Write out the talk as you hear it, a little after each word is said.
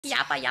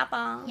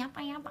Yappa.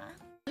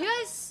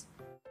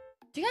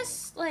 Do you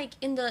guys like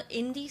in the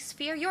indie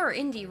sphere? You're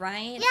indie,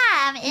 right? Yeah,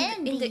 I'm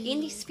indie. In the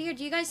indie sphere,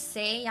 do you guys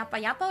say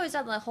yappa, or is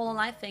that the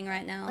Hololive thing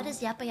right now? What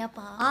is yappa?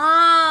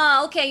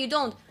 Ah, okay, you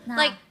don't. Nah.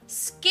 Like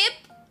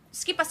skipa,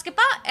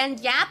 and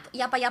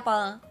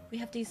yappa. We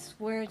have these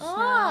words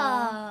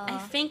now. I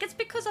think it's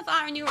because of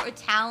our new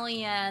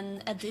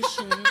Italian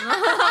edition.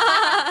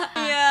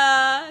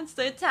 Yeah, it's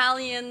the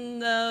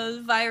Italian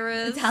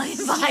virus. Italian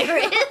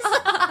virus.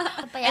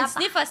 And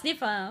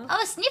sniffa.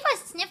 Oh,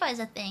 sniffa is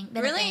a thing.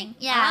 Really? Thing.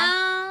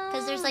 Yeah.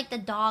 Because there's like the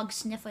dog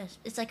sniffer.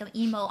 It's like an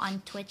emo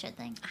on Twitch, I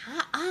think.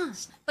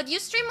 But you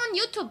stream on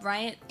YouTube,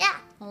 right? Yeah.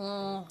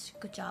 Oh,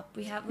 good job.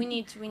 We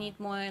need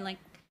more like,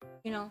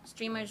 you know,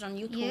 streamers on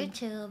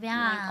YouTube.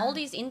 Yeah. Like, all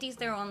these indies,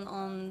 they're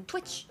on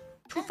Twitch.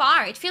 Too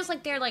far. It feels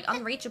like they're like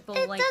unreachable,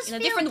 it like does in a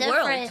feel different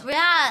world.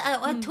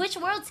 Yeah, Twitch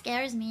world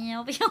scares me.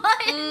 I'll be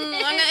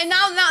honest.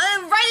 Now,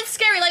 right? It's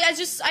scary. Like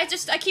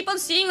I keep on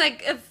seeing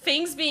like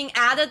things being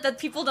added that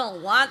people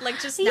don't want. Like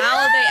just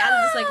now they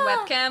added this like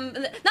webcam,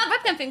 not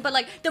webcam thing, but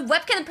like the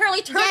webcam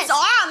apparently turns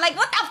on. Like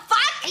what the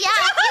fuck? Yeah,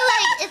 I feel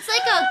like it's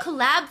like a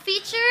collab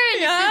feature,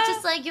 and it's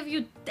just like if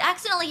you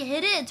accidentally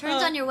hit it, it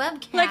turns on your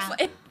webcam. Like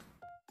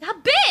how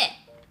big?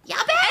 Yeah,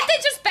 and they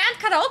just banned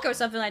karaoke or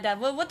something like that.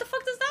 What the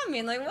fuck does that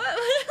mean? Like what?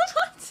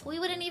 We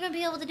wouldn't even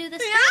be able to do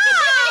this. Yeah,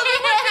 we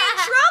would be in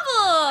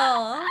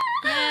trouble.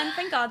 Man,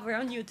 thank God we're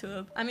on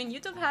YouTube. I mean,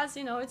 YouTube has,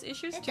 you know, its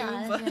issues too,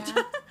 but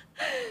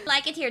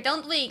like it here,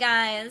 don't we,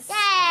 guys?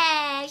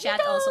 Yeah. Chat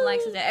also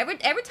likes it. Every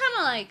time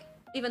I like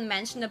even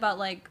mention about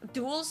like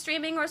dual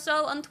streaming or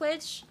so on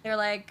Twitch, they're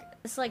like,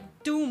 it's like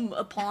doom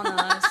upon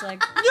us. Like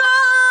no,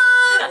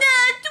 not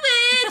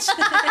Twitch.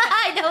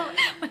 I know.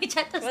 My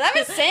chat does. Well, I've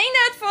been saying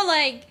that for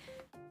like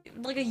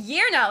a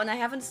year now, and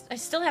I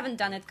still haven't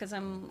done it because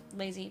I'm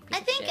lazy. I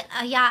think,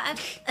 yeah.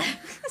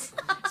 It's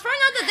probably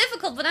not that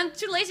difficult, but I'm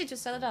too lazy to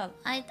set it up.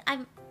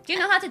 I'm. Do you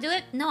know how to do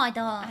it? No, I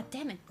don't. God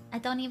damn it. I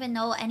don't even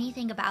know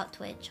anything about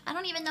Twitch. I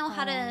don't even know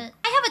how to...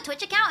 I have a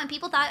Twitch account and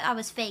people thought I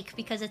was fake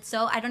because it's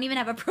so... I don't even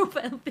have a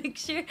profile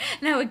picture.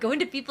 And I would go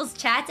into people's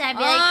chats and I'd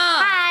be like,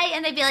 hi!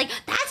 And they'd be like,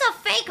 that's a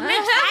fake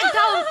Mitch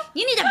Phantom!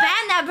 You need to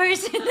ban that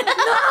person!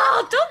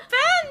 No, don't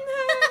ban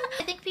her!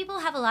 I think people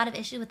have a lot of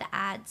issues with the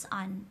ads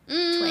on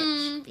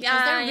Twitch.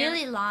 Because they're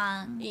really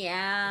long.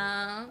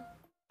 Yeah.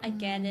 I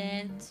get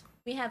it.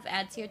 We have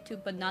ads here too,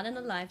 but not in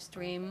the live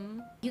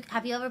stream.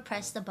 Have you ever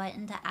pressed the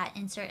button to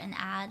insert an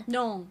ad?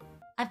 No.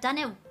 I've done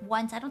it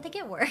once. I don't think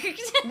it worked.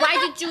 Why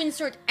did you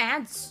insert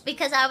ads?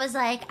 Because I was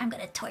like, I'm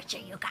gonna torture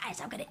you guys.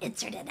 I'm gonna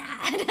insert an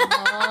ad.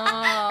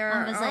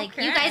 I was like,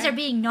 you guys are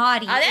being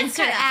naughty.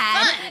 Insert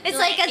ad. Fun. It's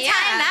like a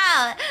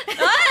timeout.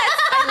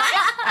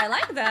 I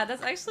like that.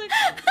 That's actually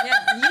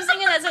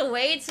using it as a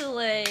way to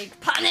like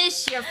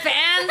punish your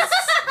fans.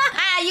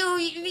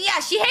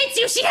 She hates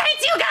you. She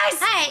hates you guys.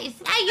 Hey,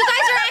 you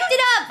guys are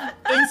acting up.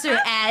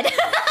 Insert ad.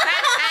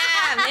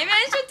 Maybe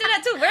I should do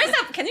that too. Where's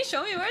that? Can you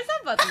show me? Where's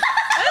that button?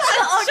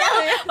 Oh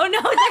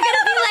no, they're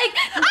gonna be like,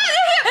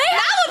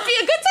 that would be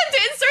a good time to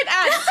insert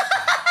ads.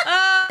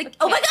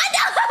 Oh my god,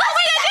 no! Oh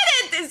wait, I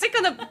did it!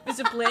 Is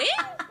it playing?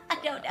 I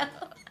don't know.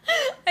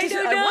 I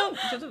don't know.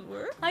 Did it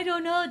work? I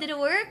don't know. Did it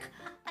work?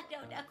 I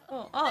don't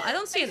know. Oh, I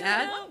don't see an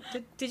ad.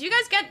 Did you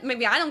guys get?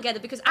 Maybe I don't get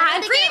it because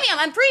I'm premium.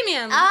 I'm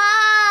premium.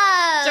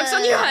 Ah. Joke's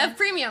on you. I have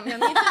premium. Yeah,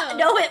 me too.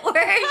 No, it worked.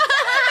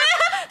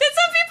 Did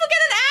some people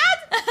get an ad?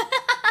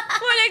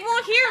 Well, they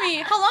won't hear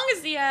me. How long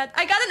is the ad?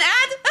 I got an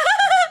ad.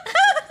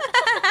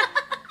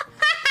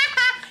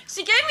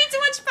 She gave me too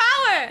much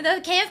power.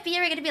 The KFP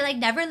are gonna be like,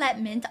 never let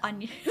Mint on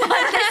this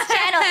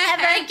channel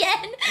ever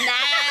again.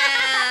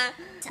 Nah.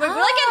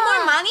 Will I get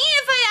more money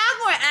if I add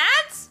more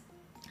ads?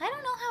 I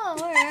don't know how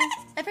it works.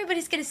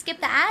 Everybody's gonna skip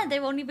the ad.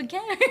 They won't even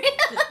care.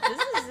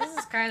 This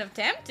is kind of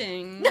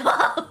tempting.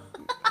 No.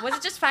 Was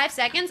it just 5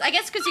 seconds? I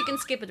guess because you can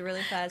skip it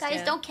really fast.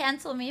 Guys, don't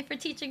cancel me for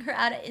teaching her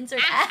how to insert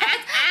ads.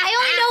 I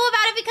only know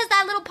about it because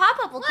that little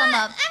pop-up will come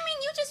up. I mean,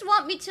 you just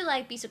want me to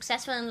like be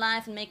successful in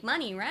life and make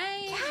money,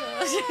 right?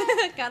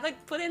 Yeah. Gotta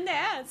put in the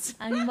ads.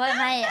 I want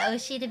my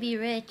Oshi to be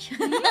rich.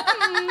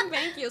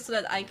 Thank you, so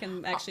that I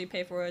can actually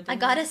pay for it. I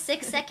got a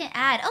 6-second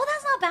ad. Oh,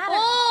 that's not bad.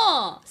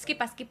 Oh,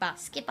 skippa.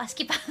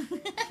 Skippa.